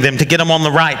correcting them to get them on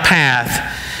the right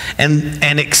path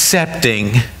and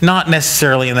accepting, not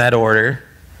necessarily in that order.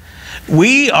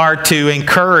 We are to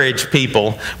encourage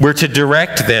people. We're to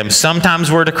direct them.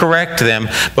 Sometimes we're to correct them,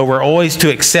 but we're always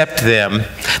to accept them.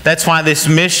 That's why this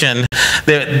mission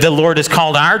that the Lord has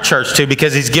called our church to,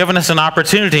 because He's given us an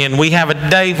opportunity, and we have a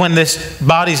day when this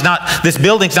building's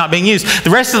not being used.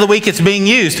 The rest of the week it's being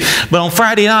used. But on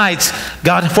Friday nights,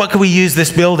 God, what can we use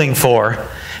this building for?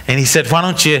 And He said, why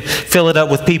don't you fill it up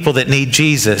with people that need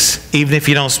Jesus, even if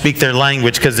you don't speak their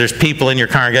language, because there's people in your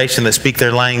congregation that speak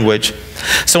their language.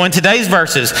 So in today's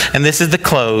verses, and this is the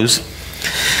close,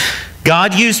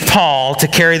 God used Paul to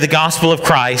carry the gospel of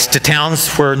Christ to towns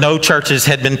where no churches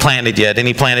had been planted yet, and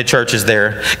he planted churches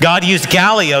there. God used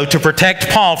Gallio to protect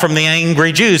Paul from the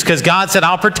angry Jews, because God said,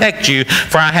 I'll protect you,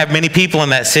 for I have many people in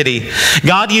that city.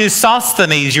 God used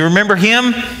Sosthenes. You remember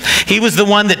him? He was the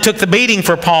one that took the beating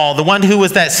for Paul, the one who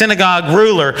was that synagogue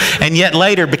ruler, and yet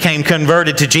later became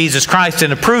converted to Jesus Christ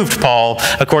and approved Paul,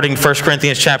 according to 1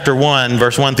 Corinthians chapter 1,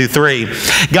 verse 1 through 3.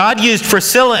 God used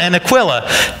Priscilla and Aquila,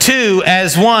 two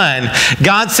as one.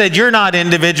 God said, you're not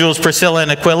individuals, Priscilla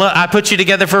and Aquila. I put you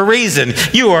together for a reason.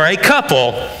 You are a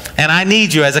couple, and I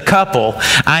need you as a couple.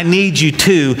 I need you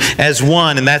two as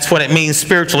one, and that's what it means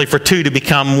spiritually for two to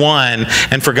become one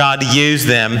and for God to use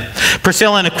them.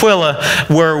 Priscilla and Aquila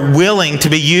were willing to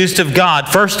be used of God,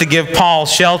 first to give Paul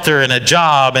shelter and a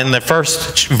job in the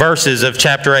first verses of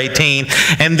chapter 18,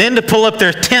 and then to pull up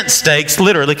their tent stakes,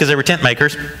 literally, because they were tent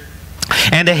makers,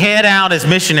 and to head out as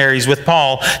missionaries with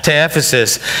Paul to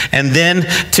Ephesus, and then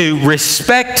to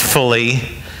respectfully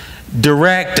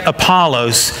direct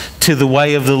Apollos to the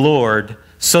way of the Lord,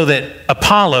 so that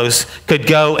Apollos could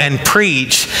go and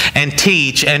preach and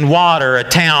teach and water a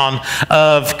town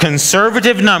of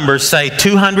conservative numbers. Say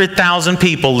 200,000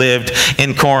 people lived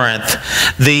in Corinth.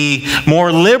 The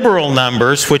more liberal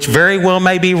numbers, which very well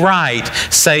may be right,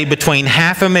 say between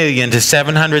 500,000 to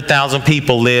 700,000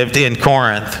 people lived in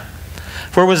Corinth.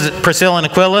 Where was Priscilla and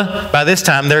Aquila? By this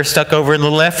time, they're stuck over in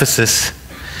little Ephesus.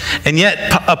 And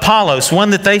yet Apollos, one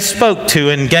that they spoke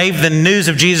to and gave the news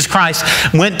of Jesus Christ,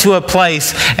 went to a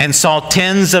place and saw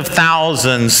tens of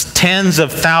thousands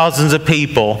of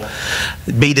people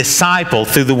be discipled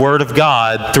through the Word of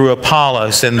God, through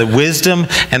Apollos and the wisdom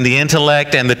and the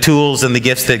intellect and the tools and the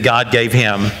gifts that God gave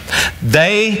him.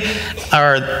 They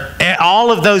are,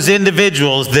 all of those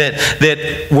individuals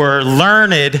that were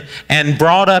learned and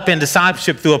brought up in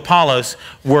discipleship through Apollos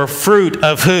were fruit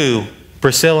of who?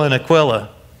 Priscilla and Aquila.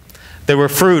 They were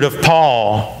fruit of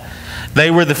Paul.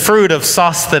 They were the fruit of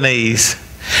Sosthenes.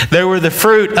 They were the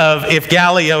fruit of, if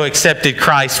Gallio accepted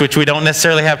Christ, which we don't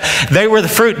necessarily have, they were the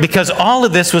fruit, because all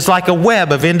of this was like a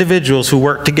web of individuals who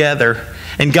worked together,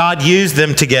 and God used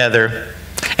them together.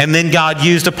 And then God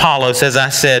used Apollos, as I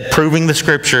said, proving the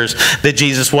Scriptures that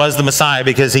Jesus was the Messiah,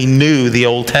 because he knew the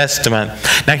Old Testament.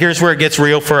 Now here's where it gets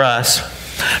real for us.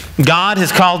 God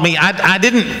has called me. I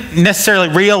didn't necessarily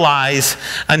realize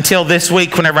until this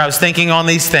week, whenever I was thinking on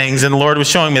these things and the Lord was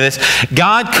showing me this,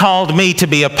 God called me to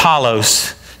be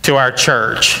Apollos to our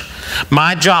church.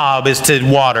 My job is to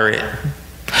water it.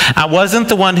 I wasn't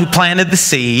the one who planted the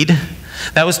seed.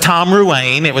 That was Tom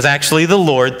Ruane. It was actually the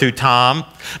Lord through Tom.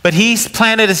 But he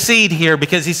planted a seed here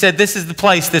because he said, this is the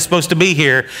place that's supposed to be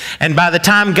here. And by the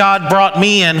time God brought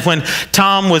me in, when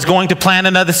Tom was going to plant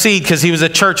another seed, because he was a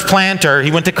church planter,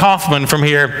 he went to Kaufman from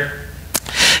here.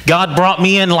 God brought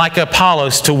me in like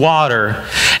Apollos to water.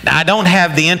 Now, I don't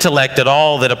have the intellect at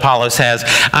all that Apollos has.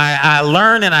 I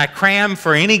learn and I cram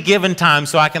for any given time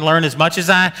so I can learn as much as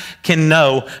I can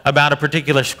know about a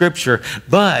particular scripture.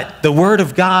 But the Word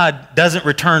of God doesn't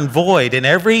return void, and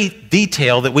every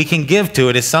detail that we can give to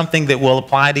it is something that will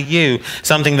apply to you,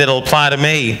 something that will apply to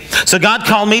me. So God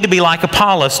called me to be like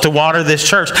Apollos to water this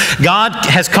church. God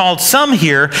has called some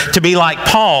here to be like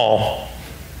Paul,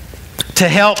 to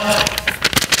help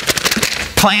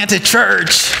plant a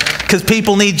church because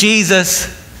people need Jesus.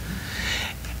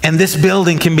 And this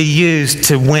building can be used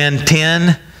to win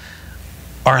 10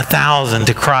 or 1,000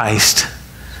 to Christ,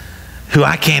 who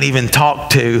I can't even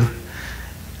talk to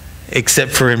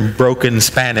except for in broken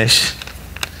Spanish.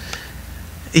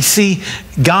 You see,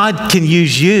 God can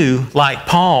use you like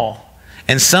Paul.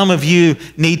 And some of you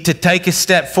need to take a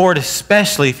step forward,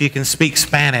 especially if you can speak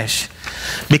Spanish,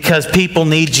 because people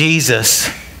need Jesus.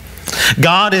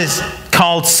 God has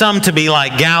called some to be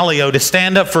like Gallio, to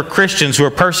stand up for Christians who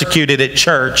are persecuted at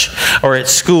church or at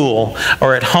school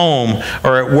or at home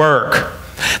or at work.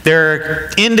 There are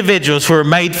individuals who are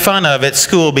made fun of at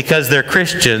school because they're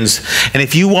Christians. And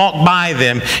if you walk by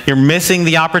them, you're missing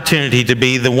the opportunity to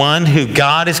be the one who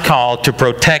God has called to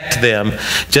protect them,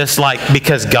 just like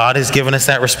because God has given us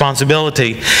that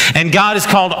responsibility. And God has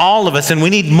called all of us, and we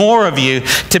need more of you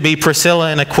to be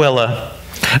Priscilla and Aquila.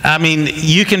 I mean,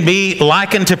 you can be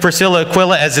likened to Priscilla and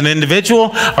Aquila as an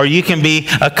individual, or you can be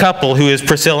a couple who is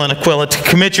Priscilla and Aquila, to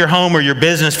commit your home or your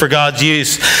business for God's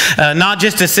use. Not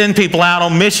just to send people out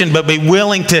on mission, but be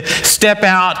willing to step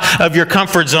out of your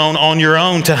comfort zone on your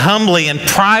own, to humbly and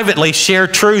privately share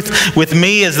truth with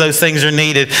me as those things are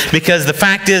needed. Because the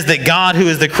fact is that God, who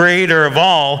is the creator of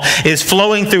all, is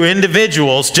flowing through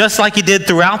individuals, just like He did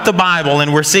throughout the Bible,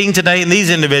 and we're seeing today in these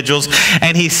individuals,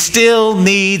 and He still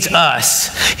needs us.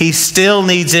 He still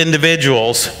needs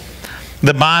individuals.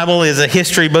 The Bible is a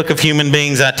history book of human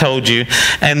beings, I told you.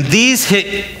 And this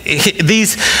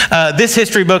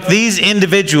history book, these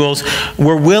individuals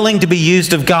were willing to be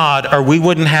used of God, or we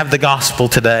wouldn't have the gospel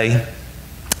today.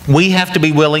 We have to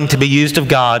be willing to be used of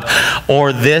God,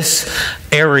 or this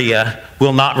area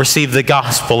will not receive the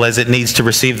gospel as it needs to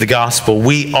receive the gospel.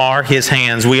 We are His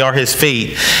hands. We are His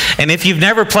feet. And if you've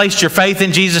never placed your faith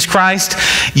in Jesus Christ,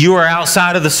 you are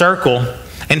outside of the circle.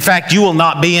 In fact, you will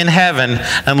not be in heaven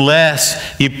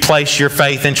unless you place your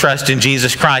faith and trust in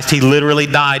Jesus Christ. He literally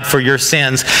died for your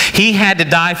sins. He had to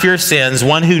die for your sins.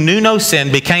 One who knew no sin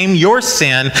became your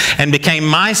sin and became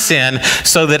my sin,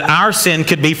 so that our sin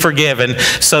could be forgiven,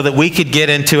 so that we could get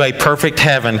into a perfect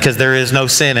heaven, because there is no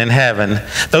sin in heaven.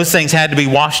 Those things had to be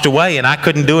washed away, and I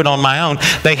couldn't do it on my own.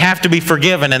 They have to be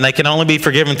forgiven, and they can only be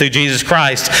forgiven through Jesus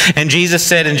Christ. And Jesus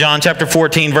said in John chapter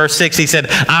 14, verse 6, He said,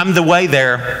 I'm the way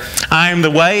there. I am the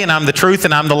way, and I'm the truth,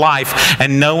 and I'm the life,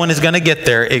 and no one is going to get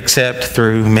there except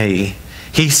through me.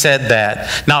 He said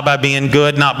that, not by being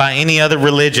good, not by any other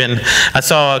religion. I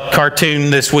saw a cartoon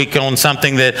this week on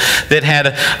something that had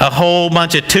a whole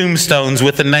bunch of tombstones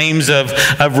with the names of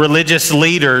religious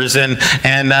leaders and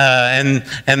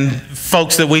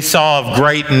folks that we saw of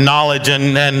great knowledge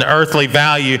and earthly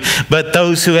value, but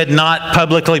those who had not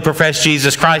publicly professed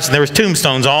Jesus Christ. And there was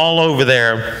tombstones all over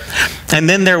there. And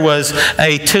then there was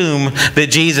a tomb that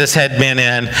Jesus had been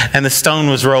in, and the stone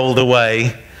was rolled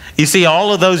away. You see,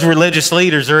 all of those religious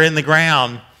leaders are in the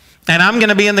ground. And I'm going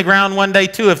to be in the ground one day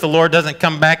too, if the Lord doesn't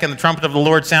come back and the trumpet of the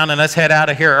Lord sound and us head out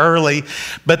of here early.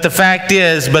 But the fact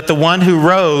is, but the one who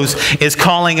rose is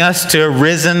calling us to a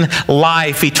risen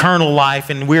life, eternal life,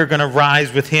 and we're going to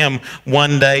rise with Him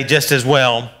one day just as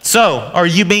well. So, are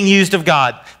you being used of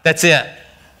God? That's it.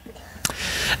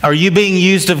 Are you being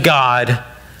used of God?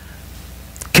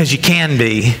 Because you can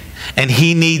be, and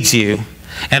He needs you.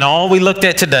 And all we looked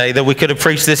at today, though we could have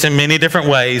preached this in many different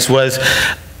ways, was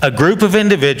a group of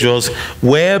individuals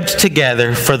webbed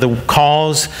together for the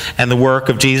cause and the work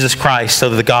of Jesus Christ, so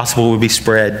that the gospel would be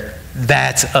spread.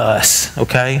 That's us,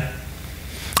 okay?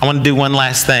 I want to do one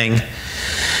last thing.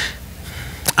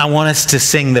 I want us to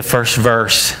sing the first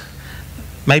verse.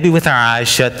 Maybe with our eyes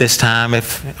shut this time,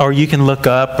 or you can look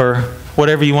up, or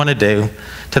whatever you want to do,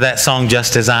 to that song,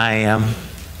 Just As I Am.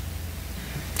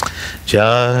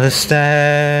 Just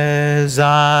as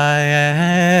I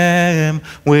am,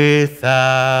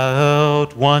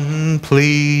 without one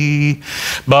plea,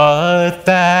 but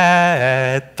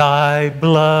that Thy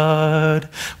blood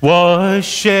was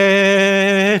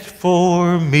shed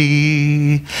for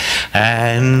me,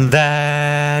 and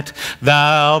that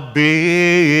Thou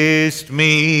bidst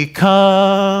me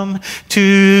come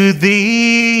to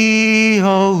Thee,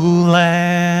 O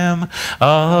Lamb,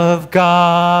 of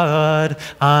God,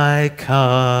 I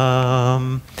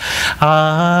come,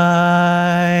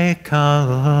 I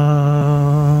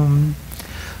come.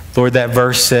 Lord, that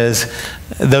verse says,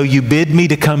 though you bid me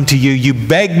to come to you, you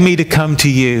beg me to come to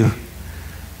you,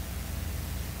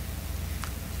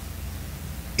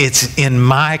 it's in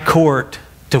my court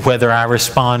to whether I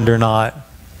respond or not.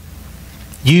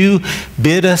 You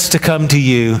bid us to come to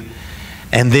you,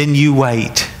 and then you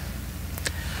wait.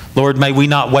 Lord, may we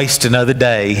not waste another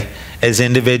day as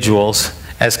individuals,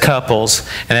 as couples,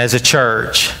 and as a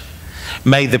church.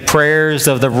 May the prayers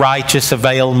of the righteous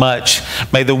avail much.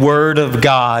 May the word of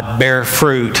God bear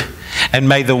fruit. And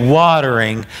may the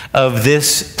watering of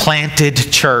this planted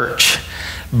church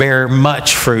bear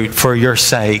much fruit for your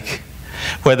sake.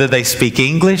 Whether they speak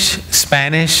English,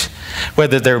 Spanish,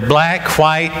 whether they're black,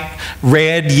 white,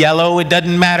 red, yellow, it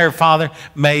doesn't matter, Father.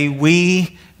 May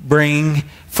we bring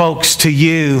folks to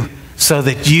you so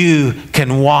that you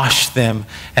can wash them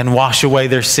and wash away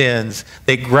their sins.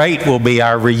 That great will be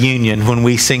our reunion when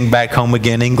we sing back home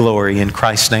again in glory. In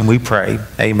Christ's name we pray.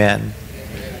 Amen.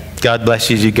 God bless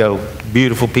you as you go.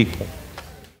 Beautiful people.